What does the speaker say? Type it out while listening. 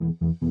What's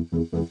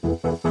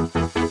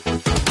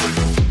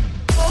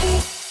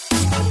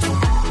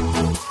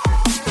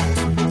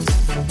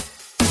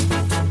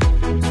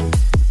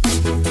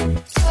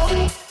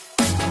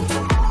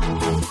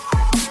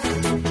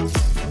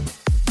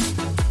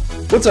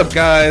up,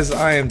 guys?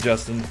 I am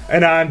Justin.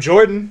 And I'm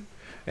Jordan.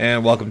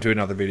 And welcome to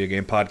another video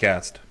game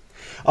podcast.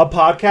 A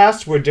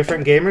podcast where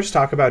different gamers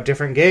talk about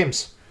different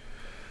games.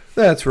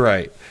 That's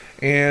right.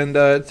 And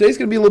today's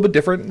going to be a little bit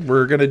different.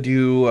 We're going to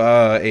do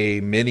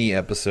a mini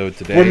episode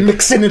today. We're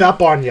mixing it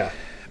up on you.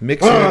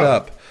 Mixing it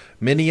up.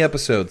 Mini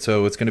episode.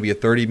 So it's going to be a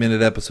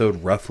 30-minute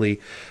episode, roughly.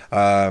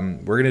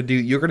 You're going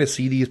to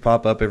see these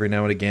pop up every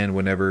now and again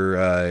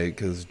whenever,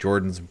 because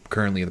Jordan's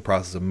currently in the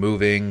process of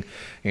moving.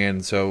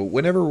 And so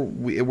whenever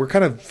we're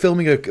kind of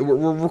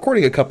we're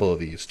recording a couple of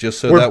these, just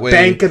so that way. We're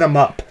banking them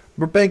up.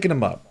 We're banking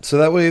them up. So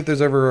that way, if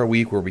there's ever a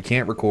week where we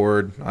can't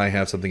record, I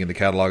have something in the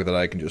catalog that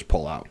I can just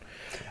pull out.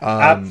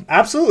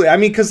 Absolutely. I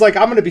mean, because I'm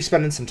going to be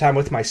spending some time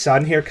with my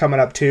son here coming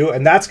up too,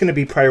 and that's going to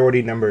be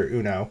priority number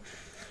uno.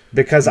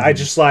 Because I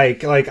just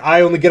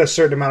I only get a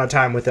certain amount of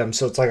time with him,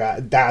 so it's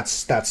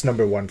that's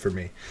number one for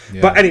me.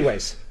 Yeah. But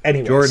anyways,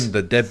 Jordan,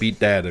 the deadbeat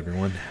dad,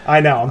 everyone.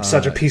 I know, I'm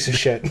such a piece of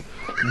shit.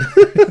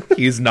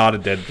 He's not a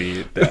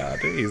deadbeat dad.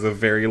 He's a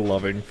very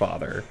loving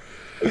father.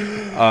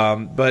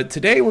 But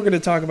today we're going to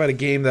talk about a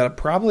game that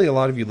probably a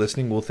lot of you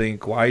listening will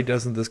think, why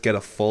doesn't this get a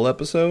full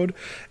episode?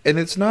 And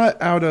it's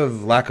not out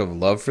of lack of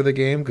love for the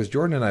game, because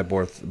Jordan and I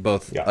birth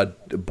this.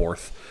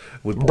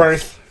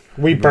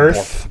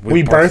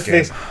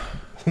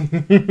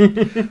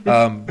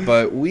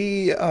 But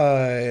we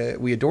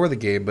adore the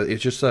game, but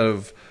it's just sort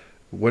of,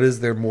 what is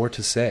there more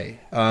to say?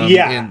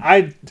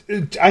 I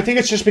think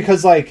it's just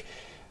because I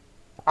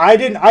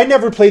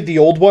never played the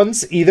old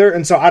ones either,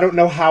 and so I don't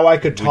know how I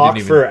could talk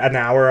for an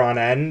hour on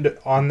end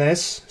on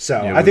this. So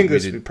I think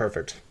this would be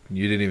perfect.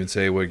 You didn't even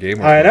say what game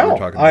we're talking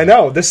about. I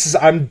know.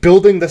 I'm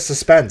building the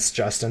suspense,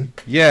 Justin.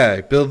 Yeah,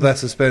 build that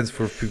suspense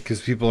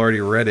because people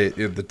already read it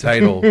in the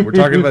title. We're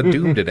talking about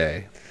Doom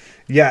today.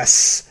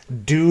 Yes,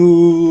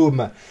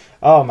 Doom.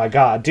 Oh my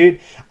god, dude.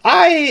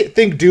 I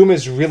think Doom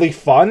is really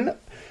fun.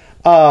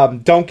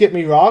 Don't get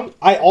me wrong.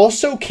 I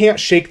also can't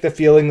shake the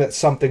feeling that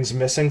something's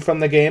missing from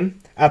the game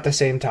at the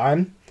same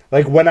time.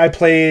 Like when I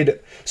played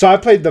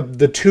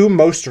the two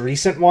most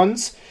recent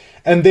ones,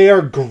 and they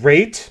are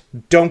great.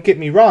 Don't get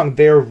me wrong.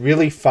 They are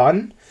really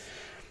fun.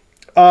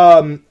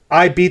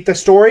 I beat the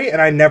story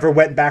and I never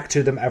went back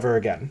to them ever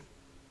again.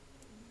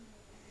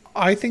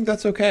 I think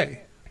that's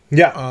okay.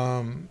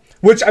 Yeah.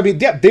 Which, I mean,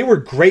 yeah, they were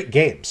great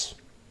games.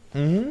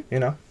 Mm-hmm. You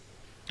know?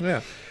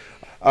 Yeah.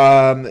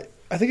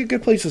 I think a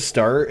good place to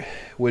start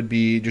would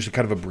be just a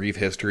kind of a brief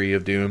history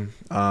of Doom.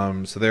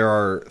 So there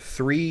are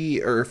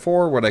 3 or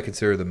 4 what I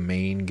consider the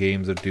main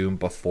games of Doom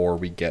before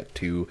we get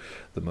to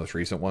the most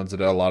recent ones that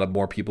a lot of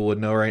more people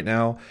would know right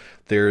now.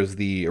 There's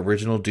the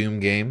original Doom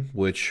game,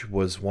 which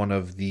was one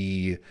of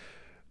the...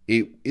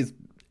 It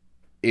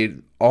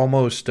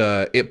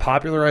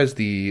popularized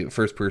the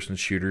first-person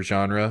shooter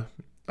genre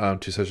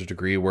to such a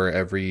degree where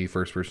every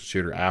first-person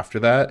shooter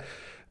after that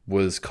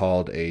was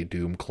called a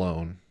Doom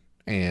clone.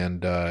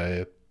 And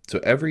so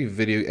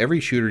every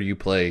shooter you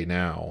play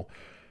now,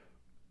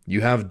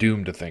 you have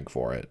Doom to thank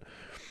for it.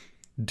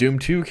 Doom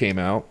 2 came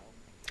out.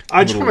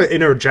 I just want to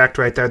interject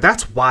right there.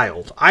 That's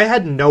wild. I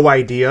had no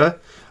idea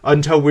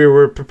until we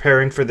were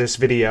preparing for this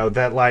video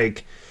that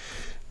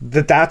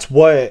that's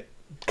what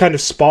kind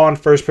of spawned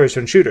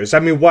first-person shooters. I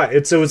mean,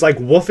 it was like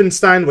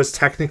Wolfenstein was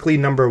technically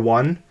number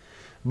 1.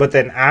 But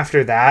then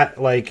after that,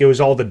 it was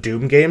all the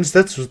Doom games.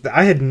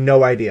 I had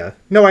no idea.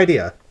 No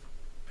idea.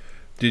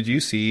 Did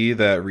you see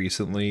that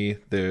recently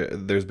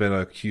there's been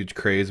a huge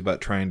craze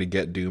about trying to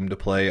get Doom to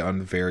play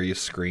on various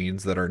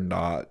screens that are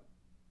not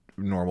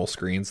normal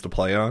screens to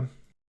play on?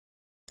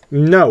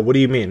 No, what do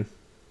you mean?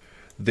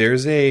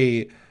 There's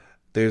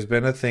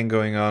been a thing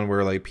going on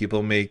where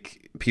people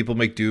make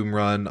Doom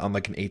run on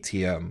an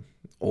ATM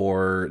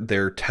or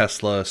their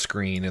Tesla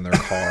screen in their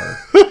car.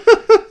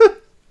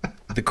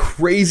 The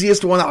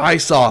craziest one I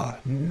saw,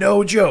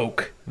 no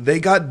joke,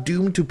 they got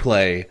Doom to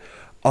play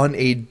on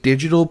a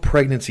digital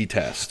pregnancy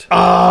test.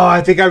 Oh,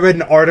 I think I read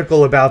an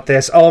article about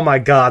this. Oh my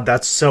god,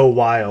 that's so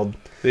wild.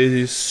 It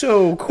is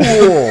so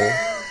cool.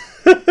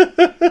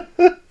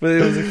 But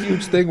it was a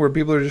huge thing where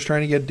people are just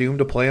trying to get Doom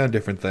to play on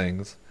different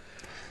things.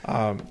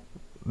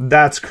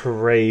 That's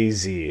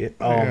crazy.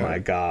 Oh my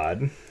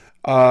god.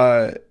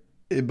 But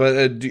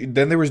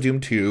then there was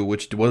Doom 2,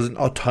 which wasn't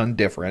a ton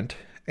different.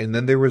 And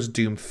then there was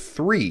Doom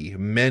 3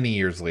 many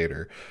years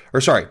later.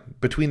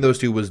 Between those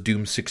two was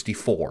Doom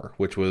 64,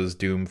 which was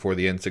Doom for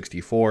the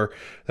N64.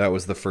 That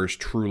was the first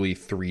truly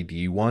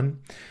 3D one.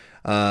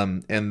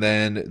 And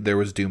then there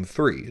was Doom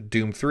 3.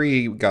 Doom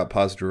 3 got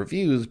positive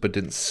reviews, but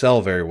didn't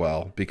sell very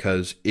well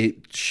because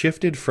it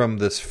shifted from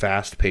this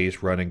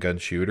fast-paced run-and-gun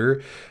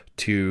shooter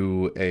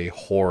to a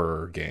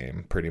horror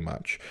game, pretty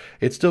much.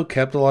 It still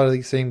kept a lot of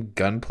the same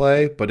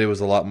gunplay, but it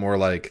was a lot more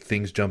like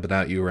things jumping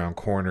at you around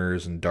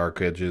corners and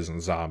dark edges and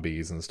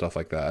zombies and stuff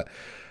like that.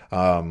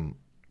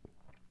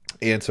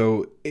 And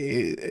so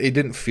it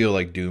didn't feel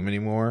like Doom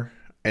anymore.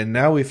 And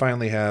now we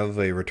finally have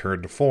a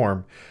return to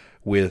form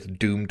with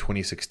Doom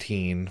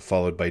 2016,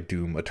 followed by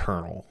Doom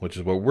Eternal, which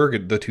is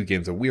what the two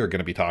games that we are going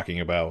to be talking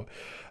about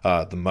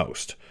the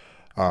most.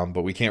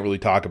 But we can't really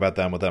talk about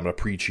them without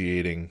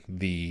appreciating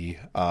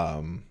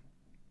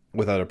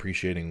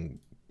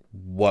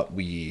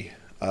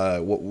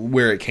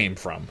where it came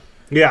from.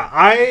 Yeah,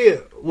 I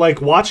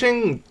like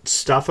watching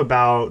stuff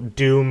about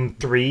Doom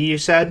 3, you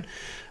said.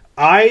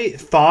 I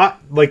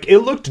thought, like, it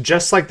looked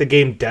just like the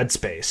game Dead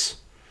Space.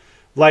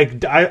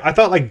 Like, I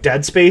thought, like,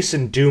 Dead Space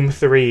and Doom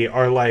 3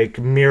 are, like,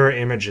 mirror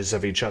images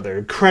of each other.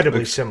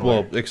 Incredibly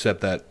similar. Well,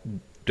 except that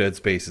Dead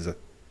Space is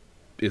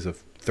a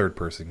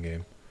third-person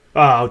game.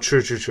 Oh,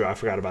 true. I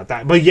forgot about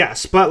that. But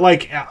yes, but,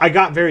 like, I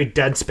got very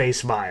Dead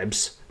Space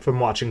vibes from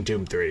watching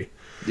Doom 3.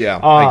 Yeah,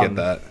 I get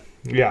that.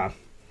 Yeah.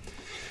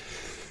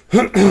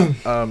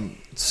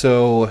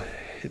 So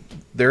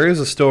there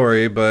is a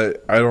story,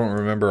 but I don't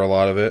remember a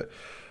lot of it.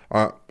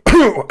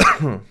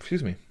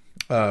 Excuse me.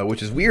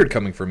 Which is weird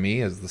coming from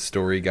me as the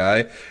story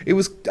guy.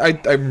 I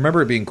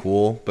remember it being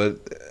cool,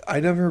 but I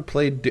never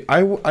played.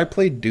 I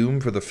played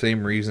Doom for the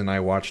same reason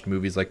I watched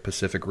movies like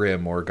Pacific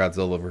Rim or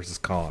Godzilla vs.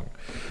 Kong.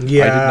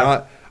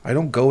 Yeah. I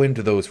don't go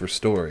into those for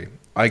story.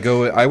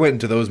 I went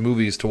into those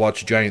movies to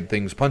watch giant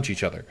things punch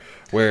each other.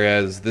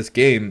 Whereas this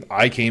game,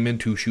 I came in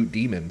to shoot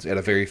demons at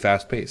a very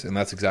fast pace, and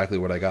that's exactly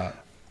what I got.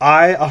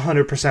 I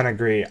 100%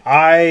 agree.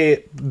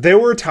 There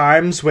were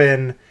times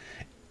when,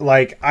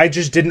 like, I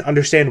just didn't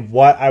understand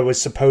what I was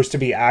supposed to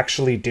be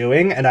actually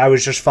doing, and I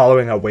was just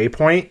following a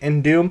waypoint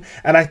in Doom.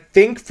 And I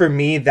think for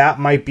me, that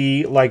might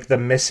be, like, the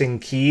missing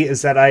key,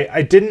 is that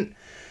I didn't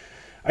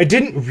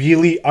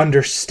really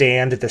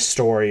understand the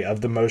story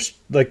of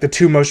the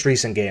two most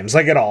recent games,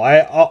 like, at all.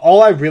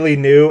 All I really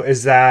knew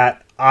is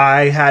that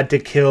I had to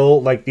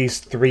kill, like, these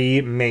 3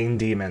 main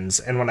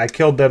demons, and when I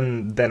killed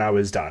them, then I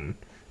was done.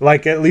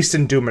 Like, at least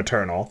in Doom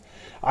Eternal.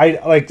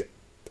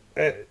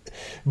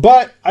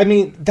 But, I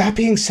mean, that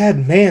being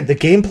said, man, the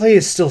gameplay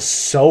is still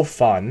so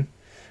fun,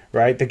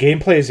 right? The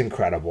gameplay is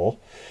incredible.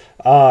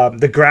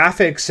 The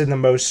graphics in the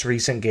most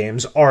recent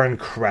games are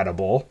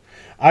incredible.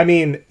 I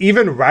mean,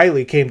 even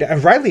Riley came down.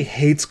 And Riley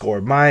hates gore.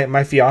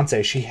 My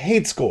fiance, she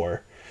hates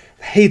gore.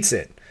 Hates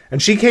it.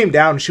 And she came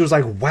down and she was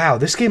like, wow,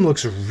 this game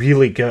looks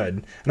really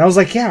good. And I was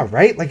like, yeah,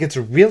 right? Like, it's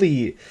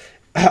really...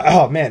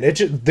 Oh, man,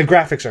 the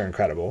graphics are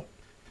incredible.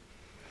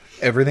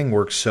 Everything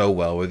works so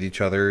well with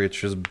each other. It's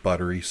just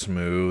buttery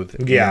smooth.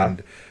 Yeah.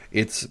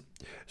 And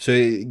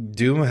so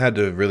Doom had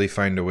to really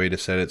find a way to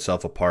set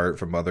itself apart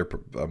from other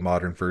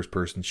modern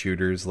first-person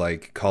shooters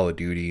like Call of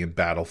Duty and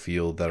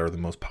Battlefield that are the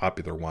most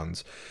popular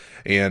ones.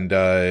 And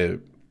they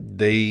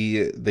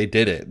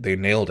did it. They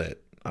nailed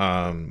it.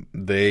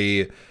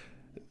 They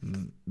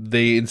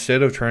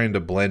instead of trying to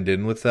blend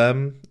in with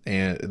them,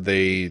 and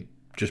they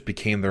just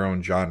became their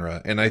own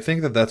genre. And I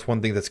think that that's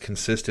one thing that's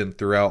consistent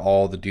throughout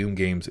all the Doom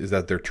games is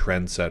that they're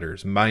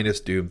trendsetters,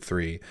 minus Doom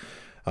 3.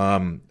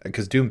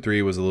 Because Doom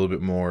 3 was a little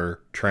bit more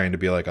trying to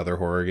be like other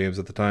horror games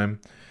at the time.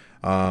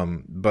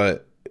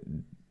 But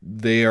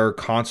they are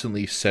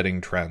constantly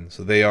setting trends.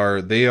 They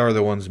are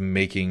the ones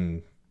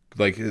making,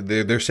 like,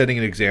 they're setting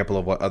an example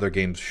of what other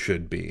games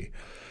should be.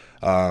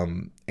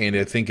 And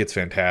I think it's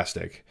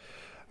fantastic.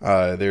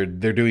 They're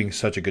doing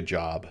such a good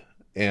job.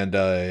 And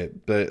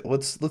but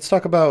let's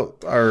talk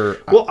about our...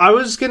 Well, I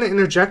was going to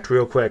interject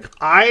real quick.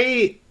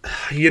 I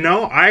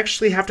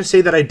actually have to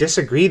say that I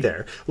disagree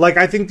there. Like,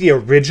 I think the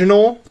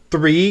original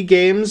 3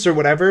 games or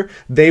whatever,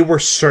 they were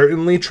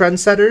certainly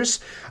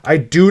trendsetters. I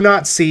do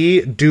not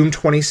see Doom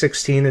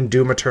 2016 and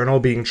Doom Eternal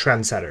being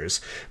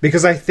trendsetters.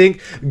 Because I think,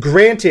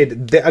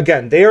 granted,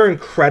 again, they are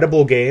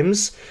incredible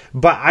games,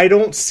 but I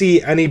don't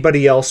see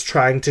anybody else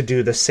trying to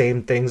do the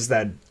same things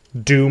that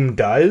Doom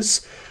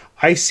does.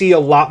 I see a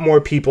lot more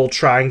people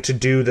trying to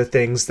do the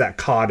things that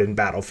COD and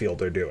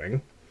Battlefield are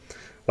doing.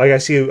 Like, I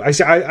feel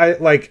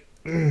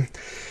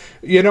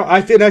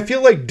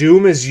like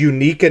Doom is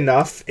unique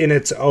enough in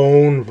its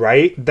own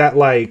right that,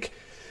 like,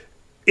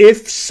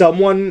 if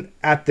someone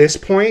at this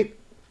point,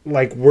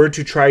 like, were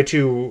to try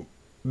to,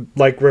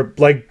 like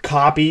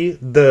copy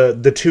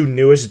the 2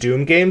 newest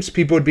Doom games,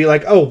 people would be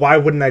like, oh, why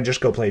wouldn't I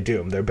just go play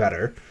Doom? They're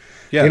better.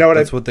 Yeah,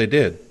 that's what they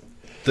did.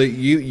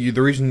 The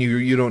reason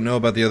you don't know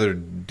about the other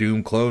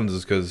Doom clones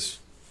is because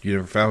you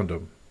never found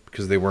them,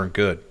 because they weren't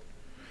good.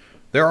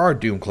 There are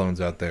Doom clones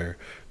out there.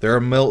 There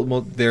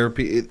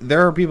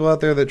are people out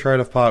there that try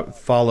to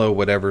follow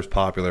whatever's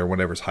popular,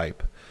 whatever's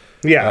hype.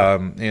 Yeah,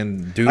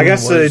 and Doom. I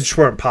guess they just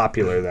weren't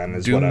popular then.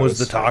 Doom was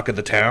the talk of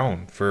the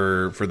town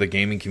for the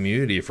gaming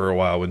community for a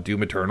while. When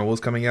Doom Eternal was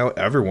coming out,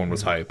 everyone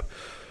was hype.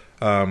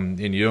 And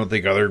you don't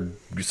think other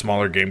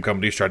smaller game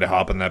companies tried to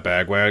hop on that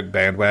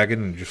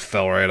bandwagon and just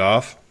fell right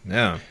off?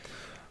 Yeah.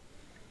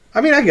 I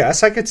mean, I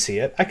guess I could see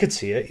it.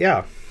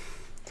 Yeah.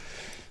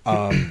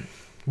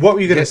 What were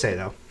you going to say,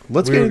 though?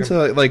 Let's get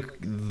into like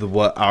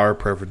what our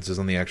preferences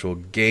on the actual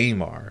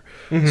game are.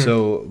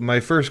 So my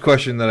first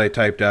question that I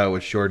typed out,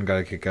 which Jordan got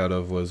a kick out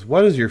of, was,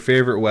 what is your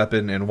favorite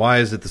weapon and why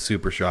is it the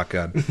super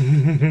shotgun?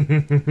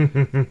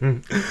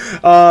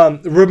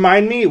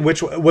 Remind me,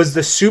 which was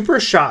the super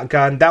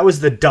shotgun? That was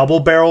the double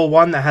barrel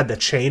one that had the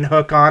chain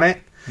hook on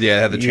it. Yeah,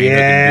 it had the chain hook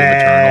and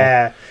Doom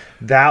Eternal.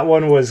 That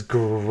one was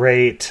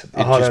great.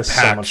 It just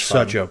packed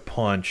such a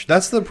punch.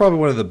 That's probably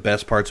one of the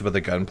best parts about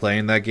the gunplay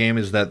in that game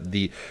is that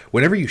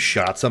whenever you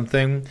shot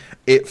something,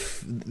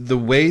 the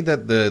way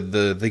that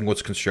the thing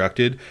was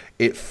constructed,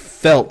 it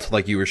felt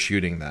like you were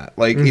shooting that.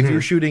 Like if you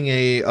were shooting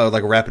a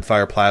rapid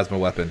fire plasma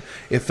weapon,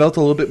 it felt a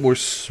little bit more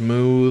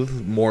smooth,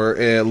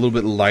 a little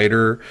bit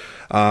lighter.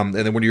 And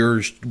then when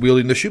you're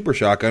wielding the super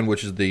shotgun,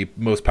 which is the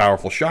most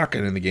powerful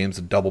shotgun in the game, it's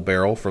a double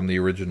barrel from the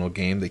original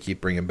game they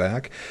keep bringing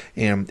back,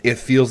 and it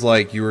feels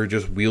like you were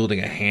just wielding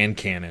a hand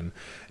cannon,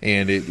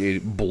 and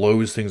it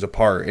blows things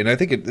apart. And I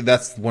think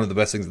that's one of the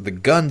best things. The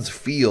guns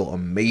feel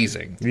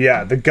amazing.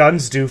 Yeah, the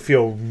guns do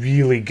feel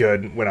really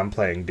good when I'm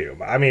playing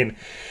Doom. I mean,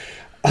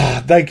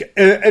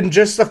 and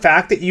just the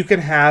fact that you can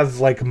have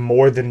like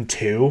more than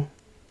two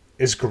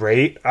is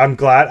great. I'm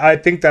glad.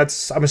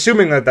 I'm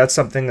assuming that that's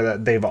something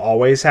that they've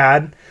always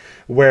had,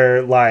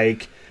 where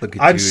like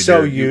I'm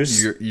so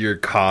used your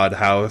COD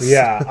house.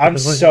 Yeah, I'm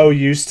so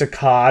used to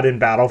COD and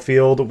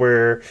Battlefield,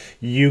 where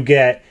you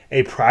get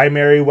a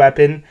primary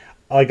weapon,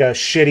 like a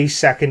shitty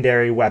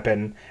secondary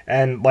weapon,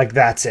 and like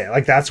that's it.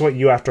 Like that's what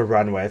you have to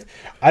run with.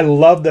 I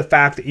love the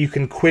fact that you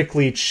can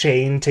quickly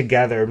chain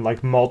together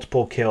like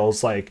multiple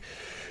kills. Like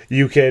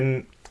you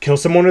can kill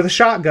someone with a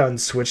shotgun,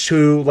 switch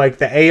to like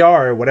the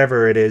AR or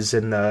whatever it is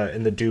in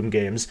the Doom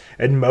games,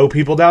 and mow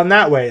people down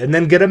that way, and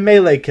then get a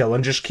melee kill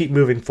and just keep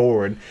moving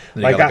forward.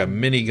 And you got a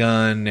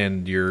minigun,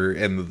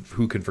 and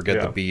who can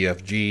forget the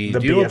BFG?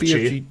 Do you know what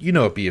BFG? You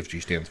know what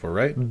BFG stands for,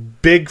 right?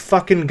 Big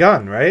fucking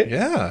gun, right?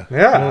 Yeah,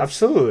 well,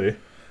 absolutely.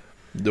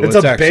 It's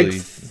a big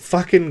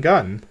fucking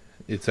gun.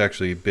 It's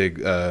actually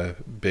big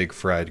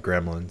fried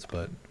gremlins,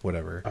 but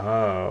whatever.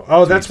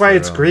 Oh, that's why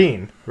it's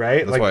green,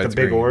 right? That's like the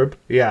big green. orb.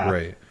 Yeah,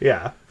 right.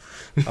 Yeah.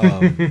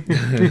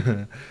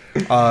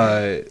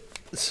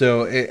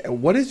 So,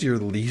 what is your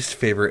least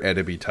favorite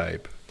enemy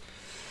type?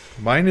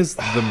 Mine is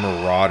the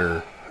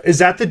Marauder. Is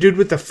that the dude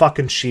with the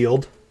fucking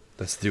shield?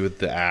 That's to do with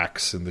the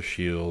axe and the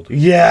shield.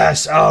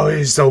 Yes. Oh,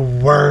 he's the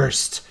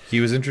worst. He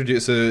was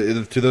introduced.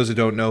 To those who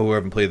don't know, who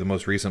haven't played the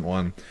most recent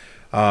one.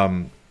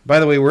 By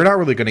the way, we're not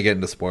really going to get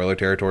into spoiler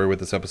territory with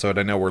this episode.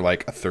 I know we're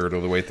like a third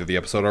of the way through the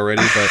episode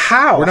already. But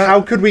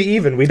how could we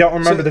even? We don't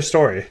remember the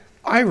story.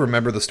 I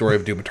remember the story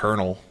of Doom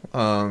Eternal.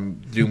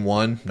 Doom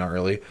 1, not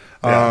really.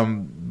 Yeah.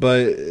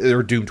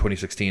 Or Doom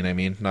 2016, I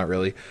mean, not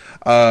really.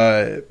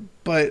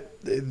 But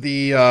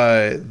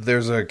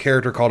there's a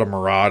character called a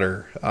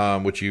Marauder,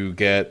 which you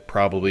get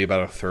probably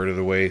about a third of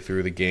the way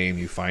through the game.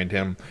 You find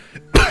him.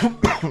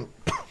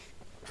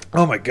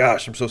 Oh my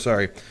gosh, I'm so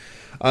sorry.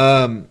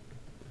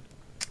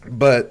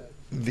 But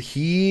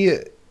he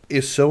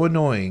is so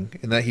annoying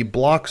in that he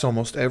blocks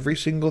almost every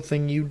single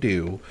thing you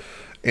do,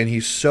 and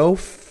he's so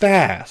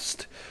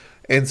fast,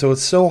 and so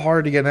it's so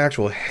hard to get an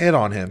actual hit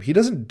on him. He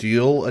doesn't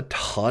deal a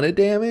ton of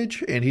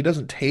damage, and he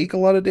doesn't take a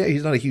lot of damage.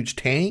 He's not a huge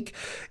tank.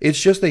 It's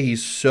just that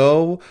he's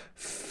so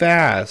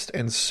fast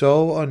and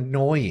so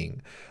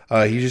annoying.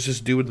 He's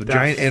just doing the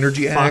giant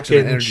energy axe and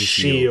an energy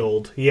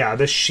shield. Yeah,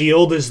 the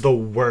shield is the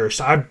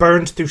worst. I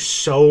burned through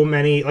so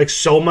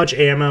much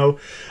ammo.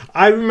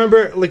 I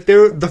remember,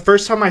 the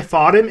first time I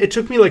fought him, it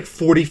took me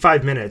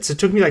 45 minutes. It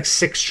took me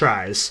 6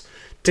 tries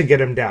to get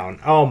him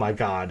down. Oh my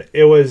god.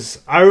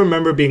 I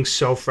remember being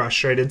so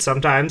frustrated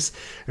sometimes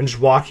and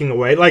just walking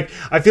away.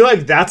 I feel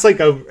like that's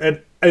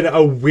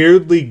a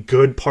weirdly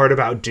good part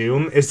about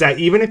Doom, is that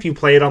even if you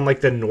play it on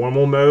the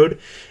normal mode,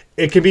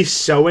 it can be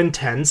so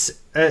intense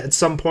at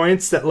some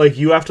points that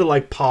you have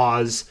to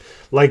pause,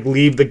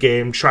 leave the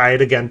game, try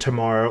it again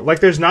tomorrow.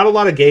 There's not a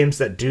lot of games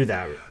that do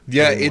that.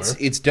 Yeah, anymore.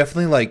 it's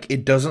definitely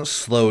it doesn't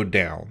slow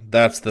down.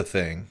 That's the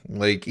thing.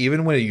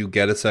 Even when you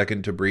get a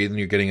second to breathe and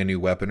you're getting a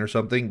new weapon or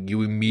something,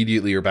 you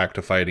immediately are back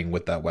to fighting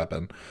with that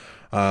weapon.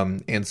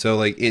 And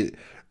so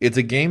it's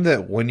a game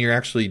that when you're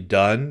actually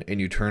done and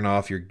you turn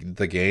off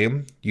the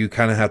game, you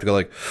kind of have to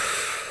go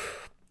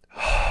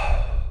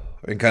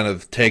and kind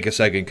of take a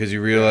second, because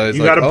you realize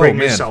you got to bring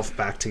yourself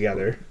back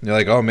together.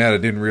 You're oh man, I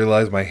didn't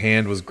realize my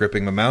hand was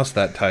gripping the mouse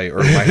that tight,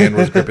 or my hand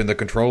was gripping the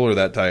controller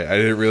that tight. I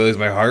didn't realize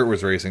my heart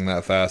was racing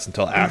that fast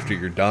until after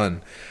you're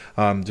done.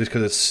 Just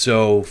because it's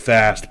so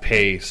fast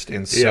paced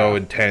and so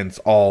intense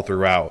all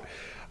throughout.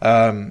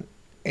 And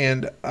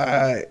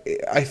I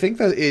think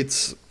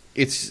that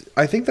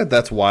I think that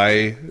that's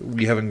why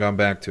we haven't gone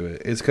back to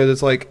it. It's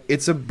because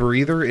it's a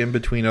breather in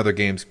between other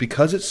games,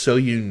 because it's so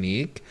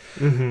unique.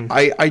 Mm-hmm.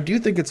 I do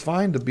think it's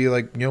fine to be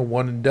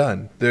one and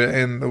done.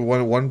 And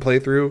one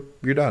playthrough,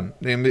 you're done.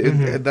 And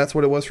that's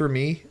what it was for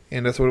me,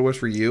 and that's what it was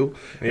for you.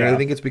 Yeah. And I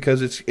think it's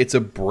because it's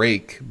a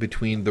break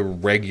between the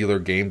regular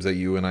games that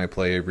you and I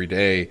play every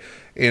day.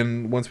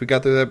 And once we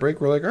got through that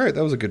break, we're all right,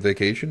 that was a good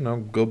vacation. I'll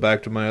go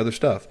back to my other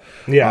stuff.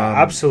 Yeah,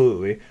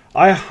 absolutely.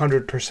 I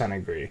 100%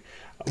 agree.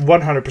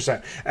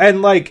 100%.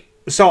 And like,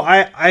 so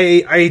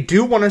I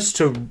do want us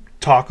to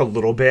talk a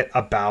little bit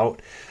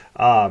about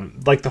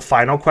like the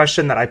final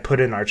question that I put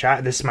in our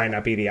chat. This might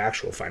not be the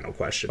actual final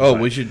question. Oh,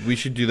 but... we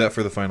should do that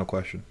for the final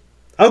question.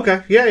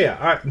 Okay. Yeah.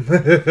 All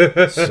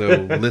right.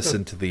 So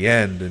listen to the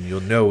end, and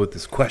you'll know what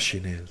this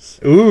question is.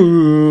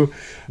 Ooh.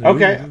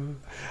 Okay.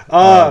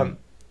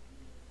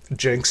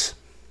 Jinx.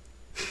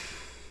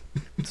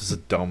 This is a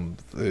dumb.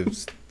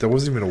 There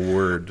wasn't even a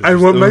word. I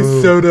want my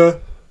soda.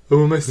 I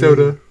want my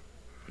soda.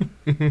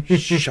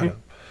 Shut up.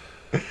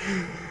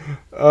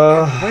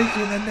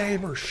 Waking the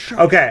neighbor. Shut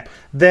up. Okay,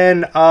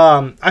 then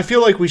I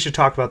feel like we should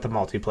talk about the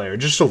multiplayer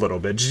just a little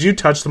bit. Did you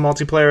touch the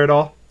multiplayer at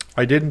all?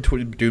 I did in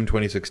Doom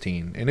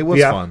 2016, and it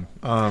was fun.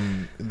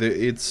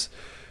 It's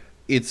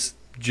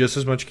just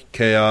as much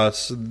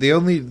chaos.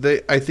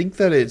 I think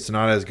that it's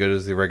not as good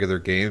as the regular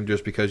game,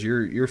 just because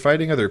you're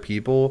fighting other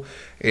people,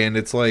 and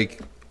it's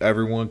like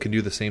everyone can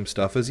do the same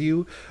stuff as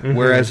you. Mm-hmm.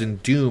 Whereas in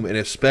Doom, and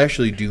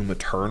especially Doom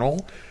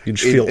Eternal, you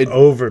feel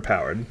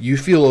overpowered. You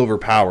feel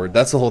overpowered.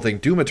 That's the whole thing.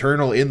 Doom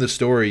Eternal, in the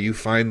story, you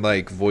find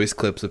like voice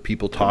clips of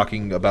people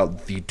talking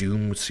about the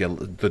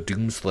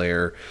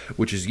Doomslayer,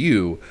 which is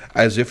you,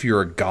 as if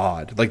you're a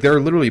god. Like, there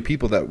are literally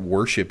people that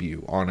worship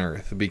you on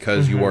Earth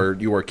because you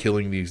are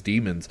killing these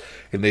demons,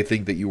 and they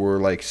think that you were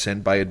like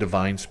sent by a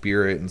divine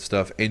spirit and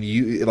stuff. And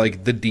you,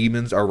 like, the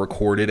demons are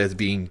recorded as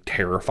being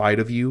terrified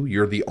of you.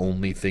 You're the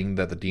only thing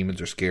that the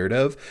demons are scared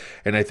of.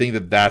 And I think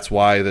that that's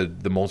why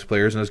the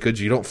multiplayer isn't as good.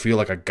 You don't feel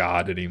like a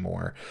god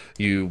anymore.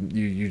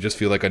 You just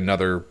feel like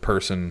another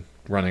person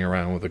running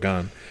around with a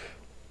gun.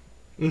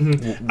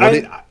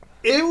 Mm-hmm.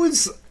 It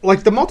was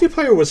like, the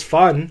multiplayer was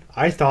fun,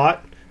 I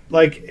thought.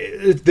 Like,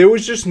 there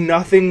was just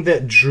nothing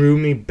that drew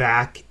me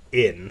back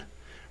in,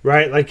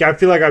 right? Like, I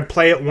feel like I'd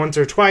play it once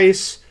or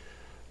twice.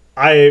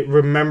 I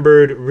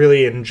remembered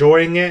really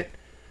enjoying it,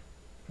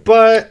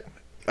 but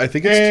I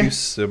think it's too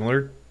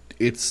similar.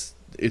 It's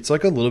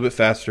like a little bit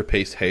faster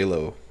paced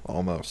Halo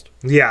almost.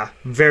 Yeah,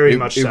 very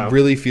much so. It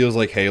really feels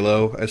like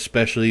Halo,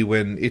 especially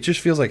when it just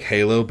feels like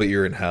Halo, but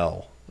you're in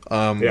hell.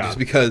 Just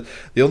because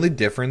the only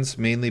difference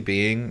mainly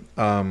being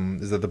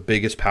is that the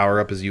biggest power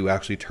up is you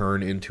actually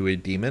turn into a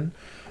demon,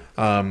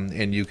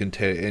 and you can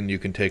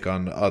take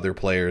on other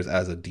players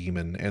as a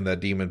demon, and that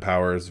demon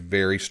power is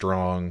very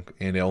strong,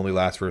 and it only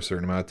lasts for a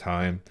certain amount of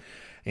time.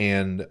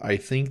 And I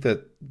think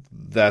that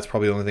that's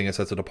probably the only thing that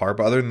sets it apart.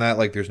 But other than that,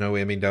 like, there's no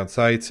aiming down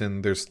sights,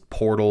 and there's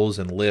portals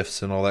and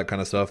lifts and all that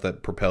kind of stuff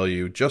that propel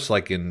you, just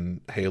like in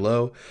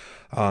Halo.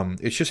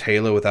 It's just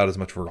Halo without as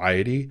much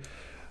variety.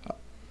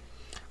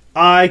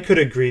 I could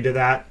agree to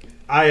that.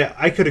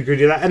 I could agree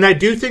to that. And I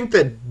do think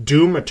that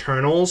Doom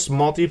Eternal's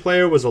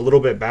multiplayer was a little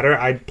bit better.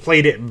 I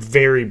played it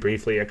very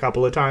briefly a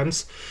couple of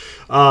times,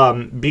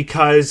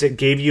 because it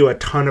gave you a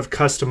ton of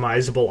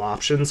customizable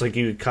options. Like,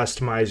 you could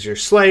customize your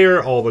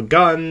Slayer, all the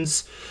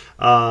guns,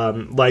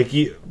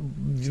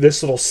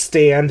 this little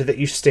stand that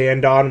you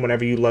stand on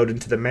whenever you load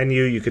into the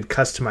menu, you could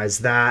customize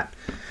that.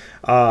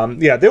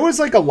 There was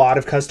like a lot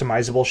of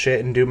customizable shit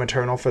in Doom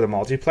Eternal for the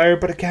multiplayer,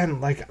 but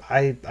again, like,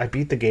 I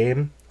beat the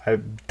game. I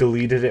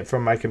deleted it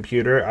from my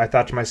computer. I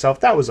thought to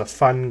myself, that was a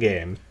fun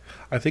game.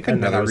 I think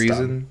another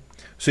reason...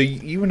 So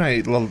you and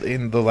I,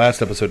 in the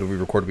last episode that we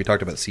recorded, we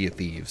talked about Sea of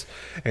Thieves.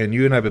 And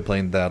you and I have been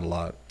playing that a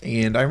lot.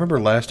 And I remember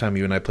last time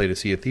you and I played a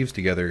Sea of Thieves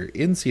together.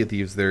 In Sea of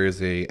Thieves, there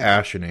is a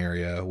Ashen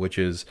area, which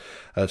is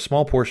a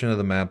small portion of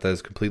the map that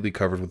is completely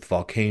covered with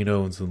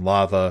volcanoes and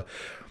lava.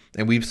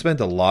 And we've spent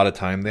a lot of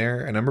time there.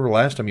 And I remember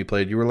last time you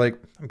played, you were like,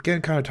 I'm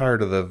getting kind of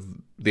tired of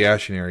the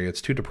Ashen area.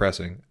 It's too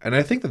depressing. And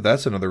I think that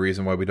that's another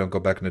reason why we don't go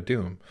back into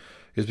Doom,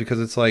 is because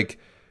it's like,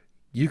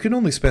 you can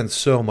only spend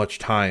so much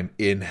time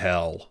in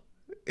hell,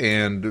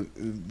 and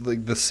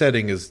like, the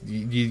setting is,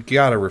 you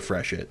gotta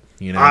refresh it,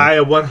 you know? I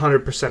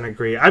 100%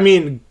 agree. I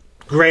mean,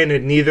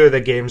 granted, neither of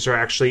the games are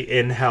actually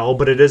in hell,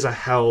 but it is a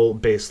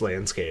hell-based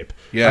landscape.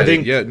 Yeah,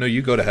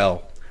 you go to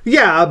hell.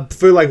 Yeah,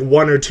 for like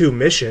one or two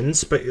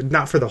missions, but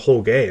not for the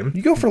whole game.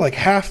 You go for like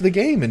half the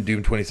game in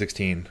Doom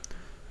 2016.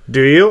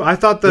 Do you? I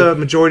thought the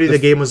majority of the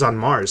game was on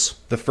Mars.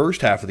 The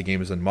first half of the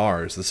game is in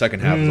Mars. The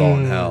second half is all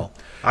in hell.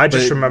 I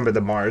just remember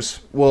the Mars.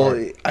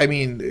 Well, I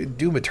mean,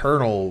 Doom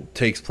Eternal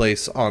takes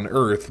place on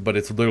Earth, but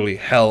it's literally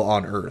hell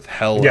on Earth.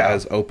 Hell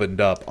has opened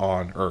up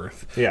on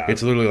Earth. Yeah.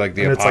 It's literally like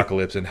the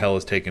apocalypse, and hell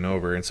is taken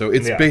over. And so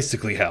it's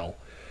basically hell.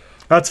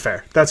 That's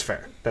fair.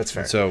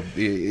 So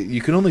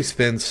you can only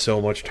spend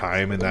so much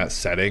time in that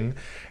setting.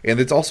 And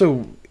it's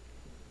also...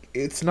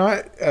 there's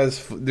not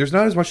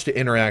as much to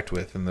interact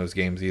with in those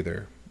games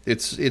either.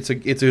 It's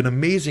an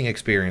amazing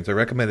experience. I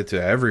recommend it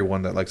to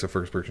everyone that likes a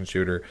first person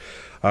shooter.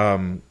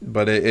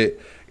 But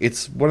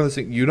it's one of those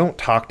things, you don't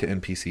talk to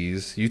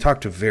NPCs. You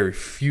talk to very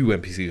few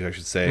NPCs, I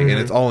should say, and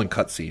it's all in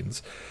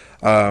cutscenes.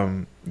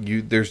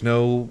 There's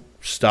no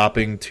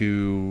stopping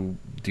to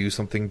do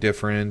something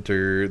different,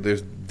 or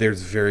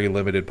there's very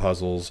limited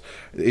puzzles.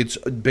 It's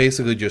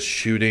basically just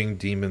shooting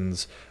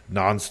demons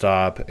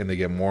nonstop, and they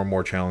get more and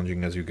more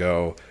challenging as you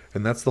go,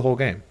 and that's the whole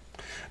game.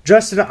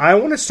 Justin, I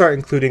want to start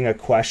including a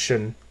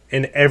question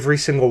in every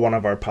single one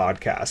of our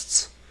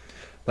podcasts.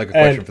 Like a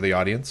question for the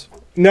audience?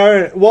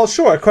 No, well,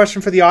 sure, a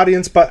question for the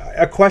audience, but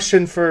a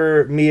question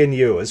for me and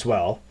you as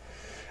well.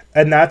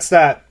 And that's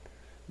that,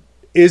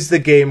 is the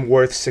game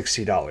worth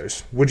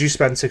 $60? Would you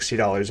spend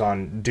 $60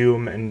 on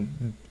Doom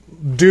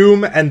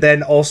and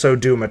then also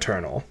Doom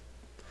Eternal?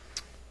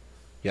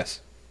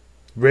 Yes.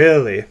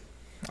 Really?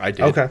 I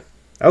did.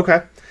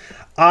 Okay.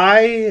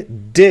 I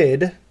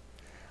did.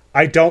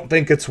 I don't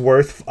think it's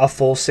worth a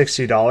full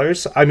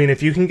 $60. I mean,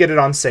 if you can get it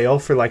on sale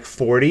for like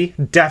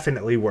 $40,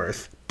 definitely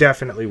worth.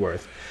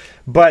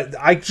 But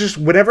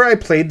whenever I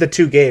played the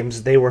two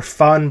games, they were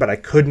fun, but I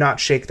could not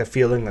shake the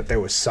feeling that there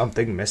was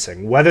something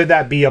missing. Whether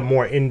that be a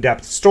more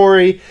in-depth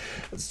story,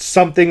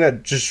 something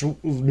that just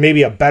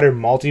maybe a better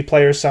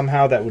multiplayer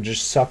somehow that would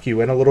just suck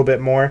you in a little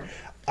bit more.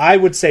 I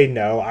would say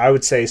no. I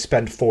would say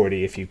spend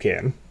 $40 if you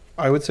can.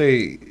 I would say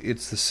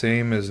it's the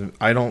same as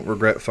I don't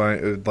regret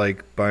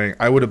buying.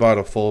 I would have bought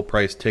a full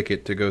price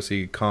ticket to go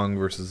see Kong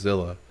versus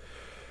Zilla.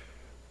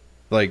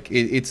 Like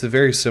it's a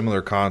very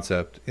similar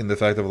concept in the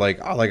fact of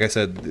like I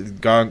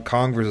said,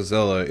 Kong versus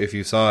Zilla. If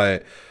you saw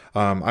it,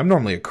 I'm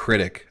normally a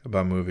critic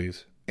about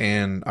movies,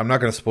 and I'm not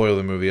going to spoil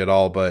the movie at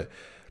all. But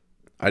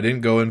I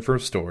didn't go in for a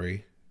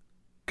story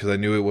because I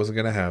knew it wasn't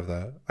going to have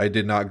that. I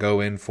did not go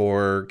in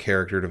for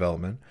character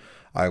development.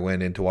 I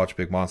went in to watch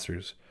big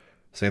monsters.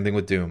 Same thing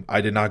with Doom. I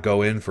did not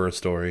go in for a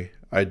story.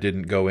 I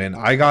didn't go in.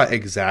 I got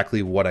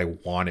exactly what I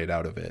wanted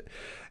out of it.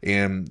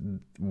 And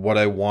what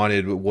I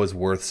wanted was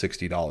worth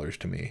 $60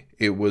 to me.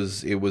 It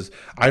was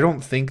I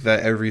don't think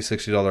that every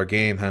 $60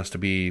 game has to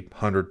be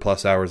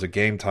 100+ hours of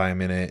game time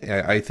in it.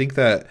 I think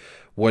that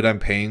what I'm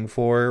paying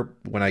for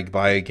when I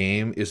buy a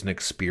game is an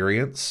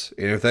experience.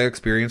 And if that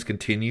experience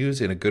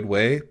continues in a good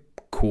way,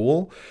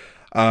 cool.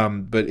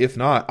 But if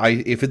not,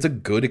 if it's a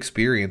good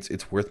experience,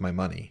 it's worth my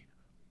money.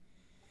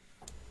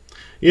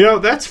 You know,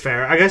 that's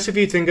fair. I guess if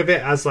you think of it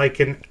as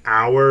like an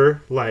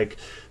hour, like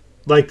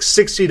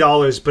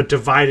 $60, but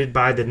divided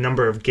by the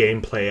number of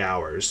gameplay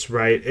hours,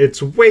 right?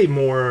 It's way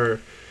more,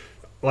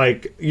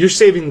 like, you're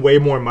saving way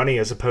more money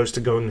as opposed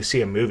to going to see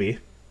a movie.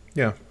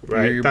 Yeah.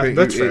 Right?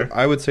 That's fair.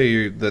 I would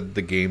say that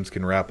the games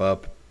can wrap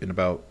up in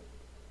about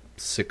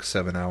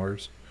 6-7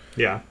 hours.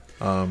 Yeah.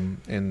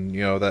 And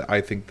you know that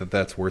I think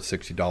that's worth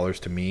 $60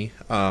 to me.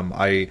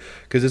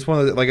 Because it's one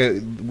of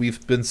the,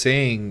 we've been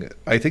saying.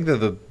 I think that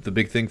the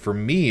big thing for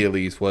me at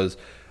least was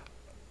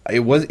I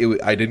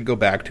didn't go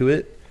back to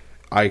it.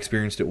 I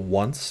experienced it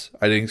once.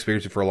 I didn't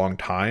experience it for a long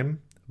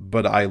time,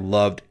 but I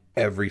loved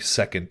every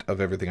second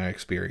of everything I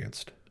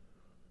experienced.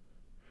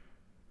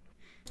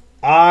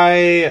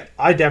 I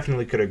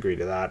definitely could agree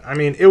to that. I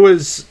mean, it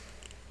was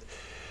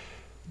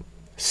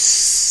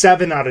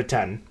 7 out of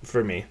 10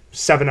 for me.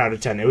 7 out of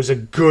 10. It was a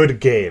good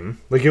game.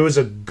 Like, it was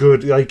a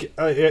good,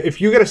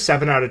 if you get a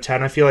 7 out of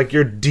 10, I feel like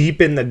you're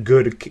deep in the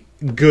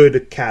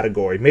good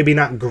category. Maybe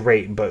not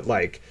great, but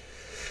like,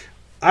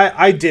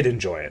 I did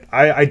enjoy it.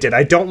 I did.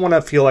 I don't want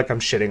to feel like I'm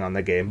shitting on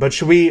the game, but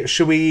should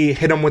we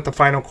hit him with the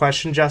final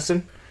question,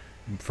 Justin?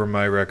 For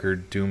my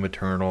record, Doom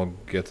Eternal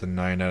gets a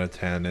 9 out of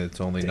 10.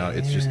 It's only not.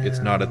 It's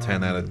not a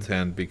 10 out of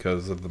 10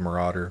 because of the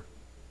Marauder.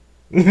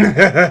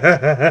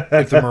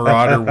 If the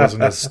Marauder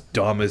wasn't as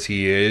dumb as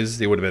he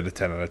is, it would have been a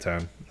 10 out of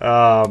 10.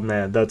 Oh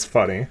man, that's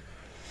funny.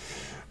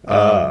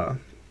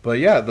 But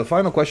yeah, the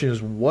final question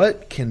is,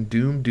 what can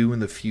Doom do in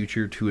the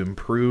future to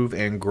improve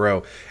and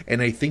grow?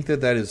 And I think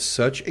that is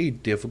such a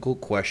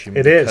difficult question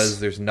because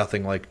there's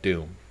nothing like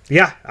Doom.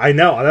 Yeah, I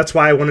know. That's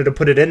why I wanted to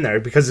put it in there,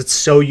 because it's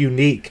so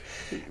unique.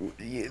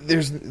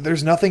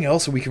 There's nothing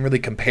else we can really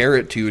compare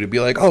it to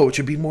be like, oh, it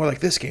should be more like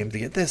this game to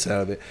get this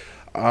out of it.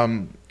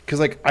 Because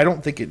I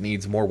don't think it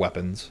needs more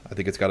weapons. I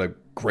think it's got a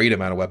great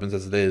amount of weapons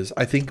as it is.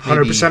 I think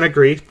 100%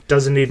 agree.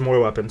 Doesn't need more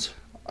weapons.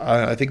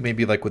 I think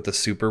maybe like with the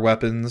super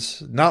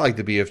weapons, not like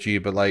the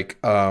BFG, but like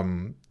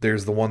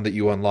there's the one that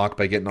you unlock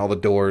by getting all the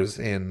doors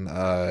in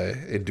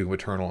Doom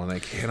Eternal, and I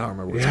cannot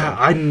remember what it's called.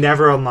 I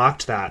never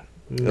unlocked that.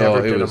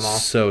 Never did them all. It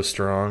was so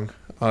strong.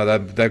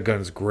 That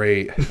gun's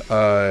great.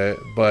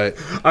 But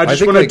I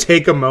just want to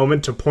take a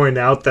moment to point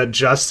out that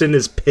Justin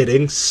is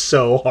pitting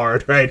so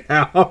hard right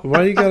now.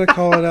 Why you gotta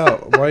call it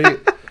out? Why?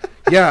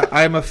 Yeah,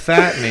 I'm a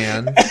fat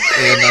man,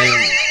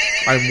 and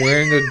I'm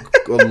wearing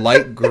a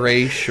light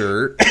gray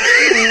shirt.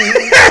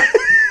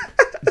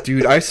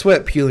 Dude, I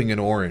sweat peeling an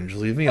orange.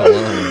 Leave me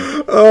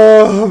alone.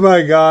 Oh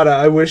my god,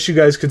 I wish you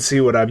guys could see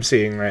what I'm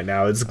seeing right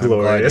now. It's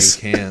glorious.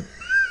 I'm glad you can't.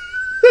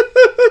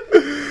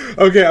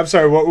 Okay, I'm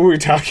sorry, what were we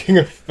talking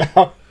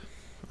about?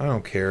 I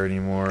don't care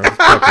anymore. This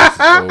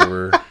podcast is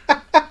over.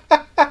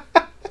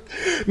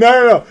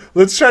 No.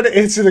 Let's try to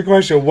answer the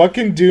question. What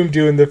can Doom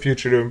do in the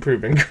future to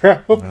improve and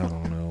grow? I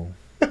don't know.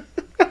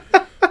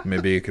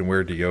 Maybe it can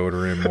wear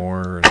deodorant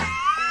more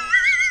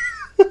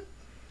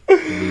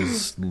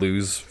and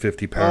lose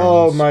 50 pounds.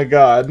 Oh my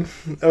god.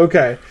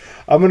 Okay.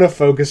 I'm going to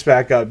focus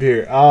back up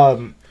here.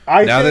 Now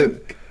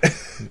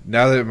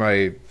that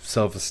my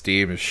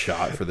self-esteem is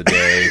shot for the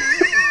day,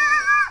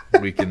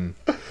 we can...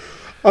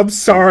 I'm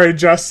sorry,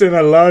 Justin.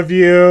 I love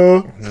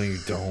you. No, you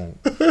don't.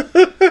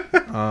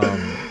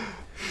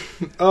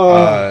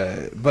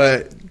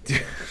 But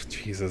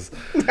Jesus.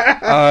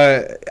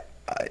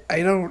 I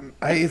don't.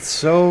 It's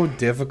so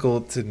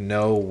difficult to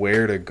know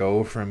where to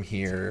go from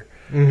here.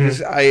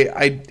 Because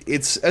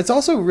it's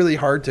also really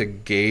hard to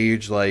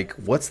gauge like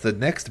what's the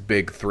next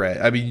big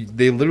threat. I mean,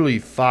 they literally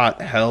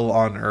fought hell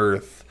on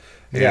earth,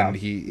 and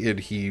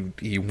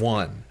he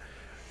won,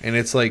 and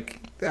it's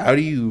like how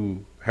do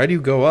you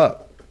go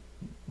up?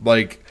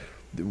 Like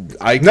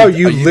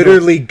you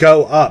literally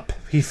go up.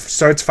 He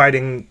starts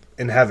fighting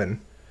in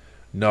heaven.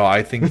 No,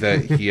 I think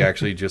that he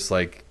actually just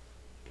like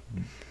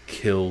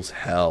kills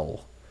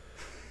hell.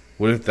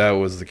 What if that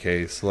was the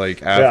case?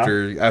 Like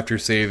after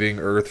saving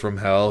Earth from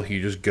hell,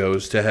 he just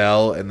goes to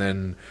hell and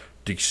then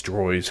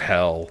destroys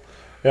hell.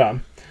 Yeah.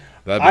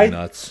 That'd be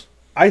nuts.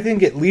 I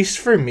think at least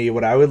for me,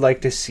 what I would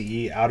like to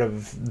see out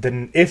of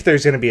if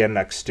there's going to be a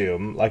next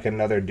Doom, like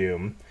another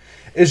Doom,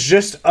 is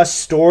just a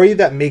story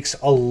that makes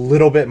a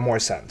little bit more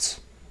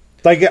sense.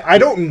 Like I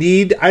don't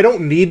need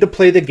to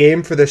play the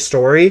game for the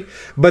story,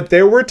 but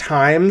there were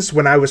times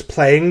when I was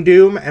playing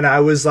Doom and I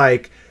was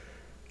like,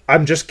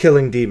 I'm just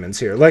killing demons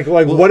here. Like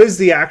what is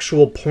the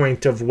actual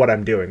point of what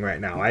I'm doing right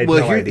now? I have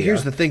no idea.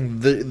 Here's the thing.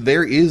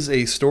 There is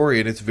a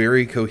story, and it's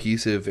very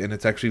cohesive, and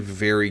it's actually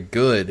very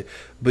good,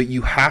 but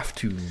you have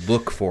to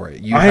look for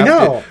it.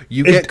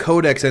 You get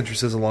codex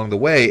entrances along the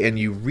way, and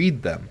you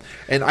read them.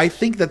 And I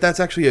think that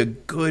that's actually a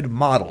good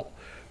model,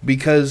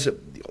 because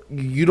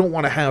you don't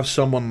want to have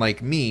someone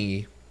like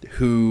me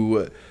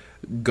who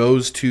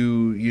goes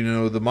to,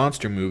 the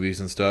monster movies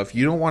and stuff.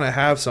 You don't want to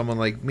have someone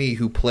like me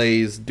who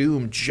plays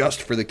Doom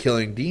just for the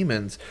killing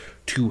demons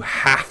to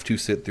have to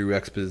sit through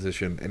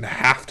exposition and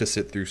have to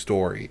sit through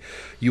story.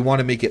 You want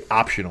to make it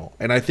optional.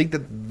 And I think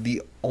that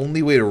the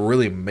only way to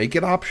really make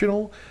it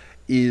optional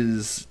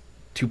is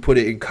to put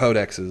it in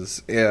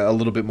codexes, a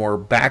little bit more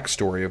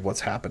backstory of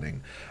what's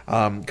happening.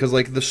 Because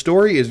the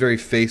story is very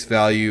face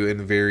value and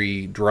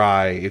very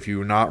dry if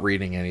you're not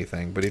reading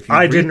anything. But if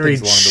you didn't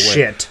read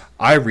shit.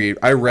 I read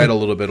a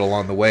little bit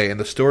along the way, and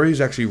the story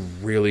is actually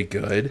really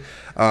good.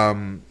 But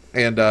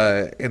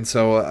I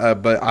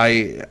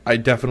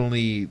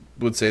definitely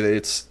would say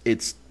that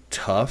it's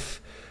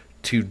tough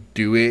to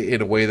do it in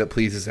a way that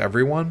pleases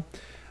everyone.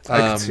 I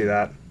can see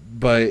that.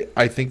 But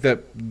I think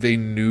that they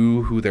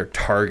knew who their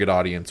target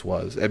audience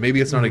was. And maybe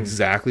it's not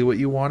exactly what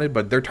you wanted,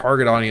 but their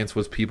target audience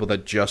was people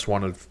that just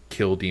want to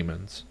kill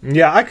demons.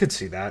 Yeah, I could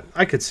see that.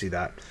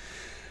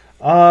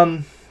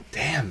 Damn.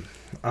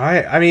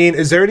 I mean,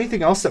 is there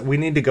anything else that we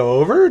need to go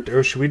over?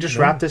 Or should we just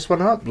wrap this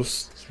one up?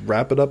 Let's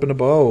wrap it up in a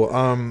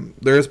bow.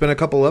 There's been a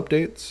couple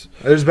updates.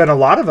 There's been a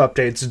lot of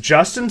updates.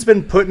 Justin's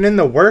been putting in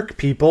the work,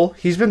 people.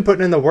 He's been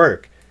putting in the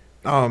work.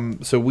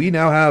 So we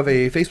now have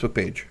a Facebook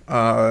page.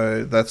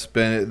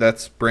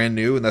 That's brand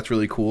new, and that's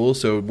really cool.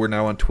 So we're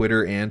now on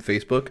Twitter and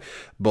Facebook.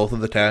 Both of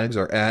the tags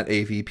are at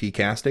AVP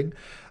Casting.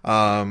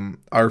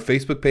 Our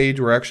Facebook page,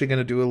 we're actually going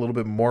to do a little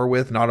bit more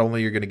with. Not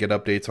only you're going to get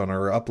updates on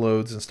our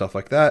uploads and stuff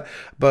like that,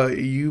 but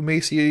you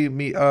may see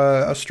me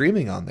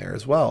streaming on there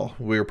as well.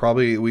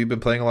 We've been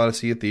playing a lot of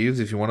Sea of Thieves.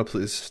 If you want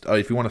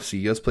to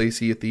see us play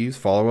Sea of Thieves,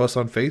 follow us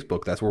on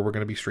Facebook. That's where we're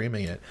going to be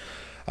streaming it.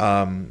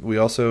 We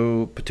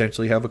also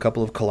potentially have a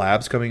couple of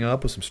collabs coming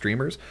up with some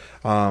streamers,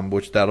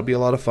 which that'll be a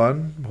lot of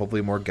fun.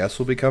 Hopefully more guests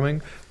will be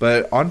coming.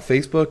 But on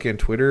Facebook and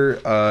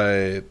Twitter,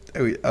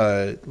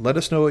 let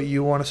us know what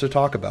you want us to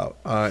talk about.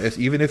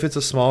 Even if it's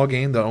a small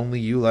game that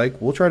only you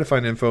like, we'll try to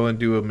find info and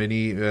do a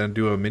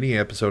mini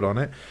episode on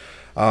it.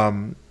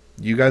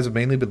 You guys have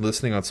mainly been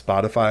listening on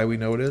Spotify, we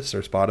noticed. Our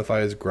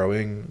Spotify is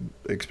growing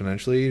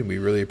exponentially, and we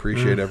really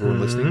appreciate everyone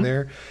listening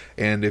there.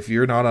 And if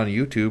you're not on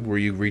YouTube, where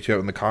you reach out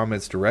in the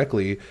comments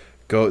directly,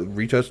 go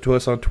reach out to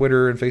us on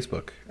Twitter and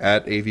Facebook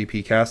at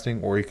AVP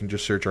Casting, or you can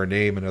just search our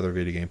name, Another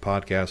Video Game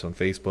Podcast, on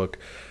Facebook,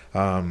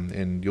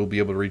 and you'll be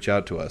able to reach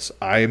out to us.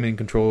 I am in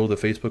control of the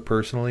Facebook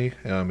personally.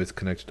 It's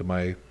connected to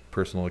my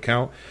personal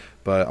account.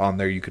 But on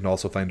there, you can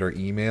also find our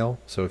email.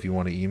 So if you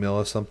want to email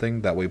us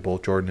something, that way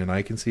both Jordan and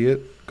I can see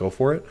it. Go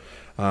for it.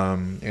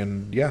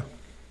 And yeah,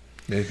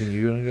 anything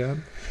you want to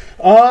add?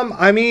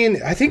 I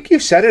mean, I think you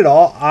said it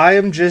all.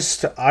 I'm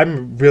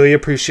really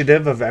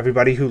appreciative of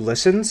everybody who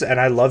listens,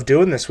 and I love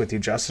doing this with you,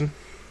 Justin.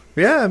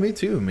 Yeah, me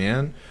too,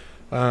 man.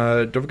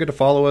 Don't forget to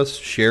follow us,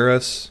 share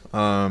us.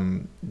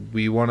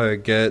 We want to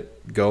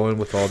get going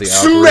with all the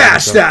algorithms.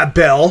 Smash that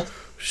bell.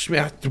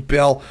 Smash the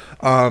bell.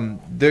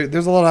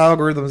 There's a lot of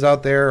algorithms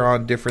out there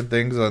on different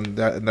things, and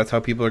that's how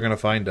people are going to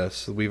find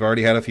us. We've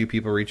already had a few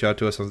people reach out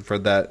to us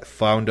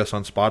found us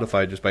on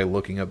Spotify just by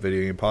looking up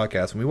video game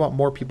podcasts, and we want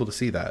more people to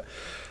see that.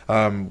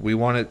 We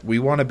want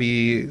to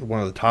be one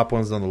of the top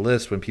ones on the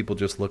list when people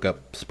just look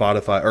up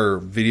Spotify or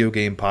video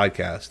game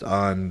podcast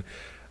on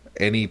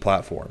any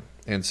platform.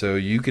 And so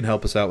you can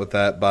help us out with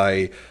that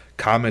by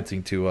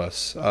commenting to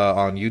us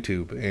on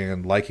YouTube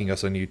and liking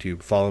us on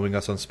YouTube, following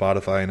us on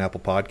Spotify and Apple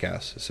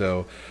Podcasts.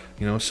 So,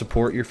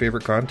 support your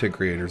favorite content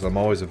creators. I'm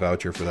always a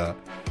voucher for that.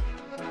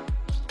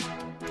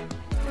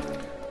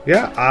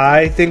 Yeah,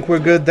 I think we're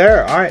good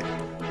there. All right.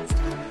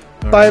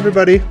 Bye,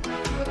 everybody.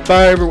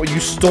 Bye, everyone.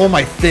 You stole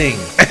my thing.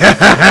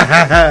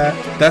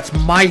 That's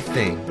my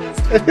thing.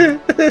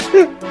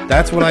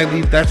 That's what I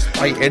leave. That's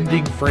my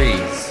ending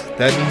phrase.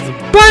 That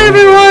means Bye,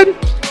 everyone!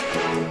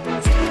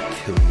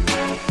 kill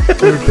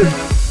you.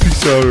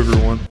 Peace out,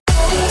 everyone.